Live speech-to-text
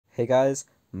Hey guys,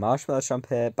 Marshmallow Champ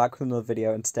here, back with another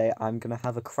video, and today I'm going to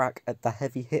have a crack at the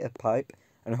heavy hitter pipe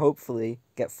and hopefully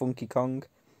get Funky Kong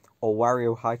or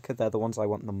Wario Hiker. They're the ones I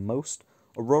want the most.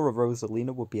 Aurora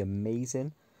Rosalina would be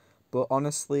amazing, but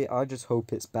honestly I just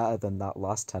hope it's better than that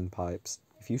last 10 pipes.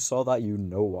 If you saw that, you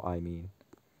know what I mean.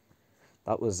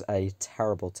 That was a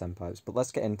terrible 10 pipes, but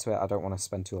let's get into it. I don't want to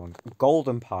spend too long.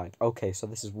 Golden pipe. Okay, so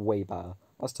this is way better.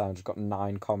 Last time I just got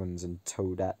 9 commons and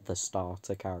Toadette, the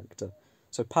starter character.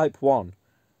 So pipe 1.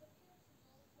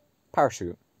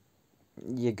 Parachute.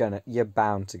 You're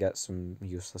bound to get some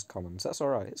useless commons. That's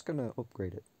alright, it's gonna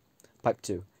upgrade it. Pipe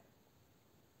 2.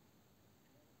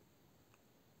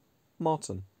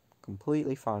 Morton.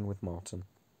 Completely fine with Morton.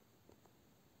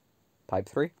 Pipe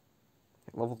 3. It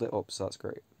leveled it up, so that's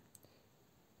great.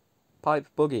 Pipe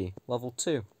Buggy, level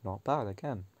 2. Not bad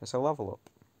again. It's a level up.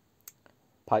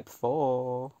 Pipe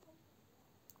 4.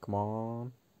 Come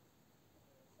on.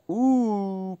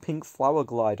 Ooh, Pink Flower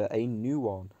Glider, a new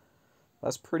one.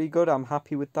 That's pretty good. I'm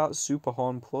happy with that. Super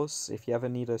Horn Plus. If you ever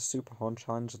need a Super Horn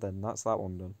challenge, then that's that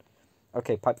one done.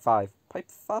 Okay, Pipe 5. Pipe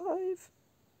 5?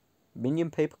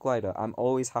 Minion Paper Glider. I'm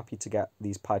always happy to get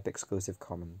these pipe exclusive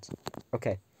commons.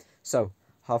 Okay, so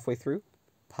halfway through.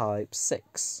 Pipe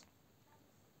 6.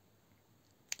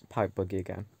 Pipe Buggy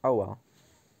again. Oh well.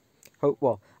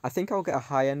 Well, I think I'll get a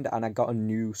high end and I got a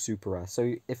new super rare.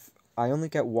 So if I only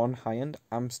get one high end,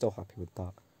 I'm still happy with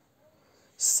that.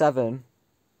 7.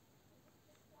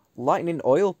 Lightning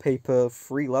Oil Paper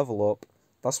free level up.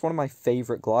 That's one of my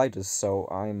favourite gliders, so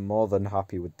I'm more than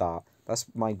happy with that. That's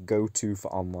my go-to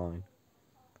for online.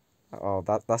 Oh,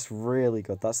 that's really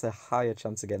good. That's the higher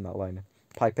chance of getting that liner.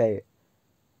 Pipe 8.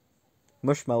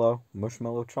 Mushmallow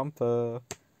Tromper.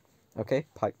 Okay,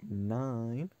 Pipe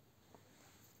 9.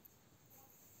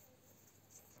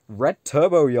 Red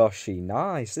Turbo Yoshi.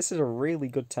 Nice. This is a really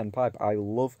good 10 pipe. I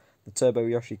love the Turbo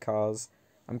Yoshi cars.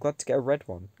 I'm glad to get a red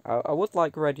one. I would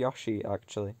like Red Yoshi,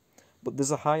 actually. But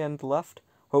there's a high end left.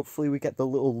 Hopefully we get the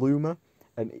little Luma.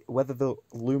 And whether the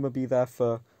Luma be there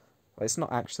for... Well, it's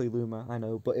not actually Luma, I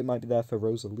know. But it might be there for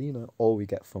Rosalina. Or we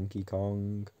get Funky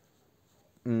Kong.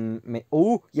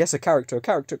 Oh, yes, a character.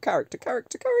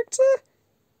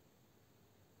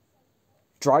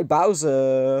 Dry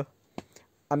Bowser.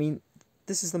 I mean...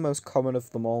 This is the most common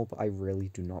of them all, but I really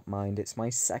do not mind. It's my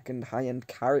second high-end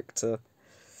character.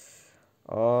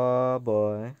 Oh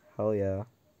boy, hell yeah.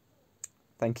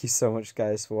 Thank you so much,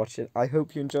 guys, for watching. I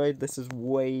hope you enjoyed. This is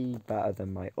way better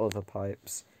than my other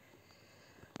pipes.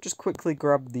 Just quickly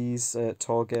grab these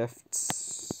tour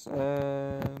gifts.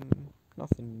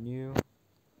 Nothing new.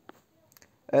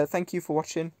 Thank you for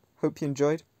watching. Hope you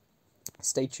enjoyed.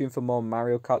 Stay tuned for more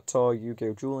Mario Kart Tour,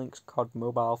 Yu-Gi-Oh! Duel Links, COD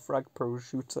Mobile, Frag Pro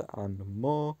Shooter, and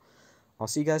more. I'll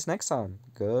see you guys next time.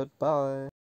 Goodbye.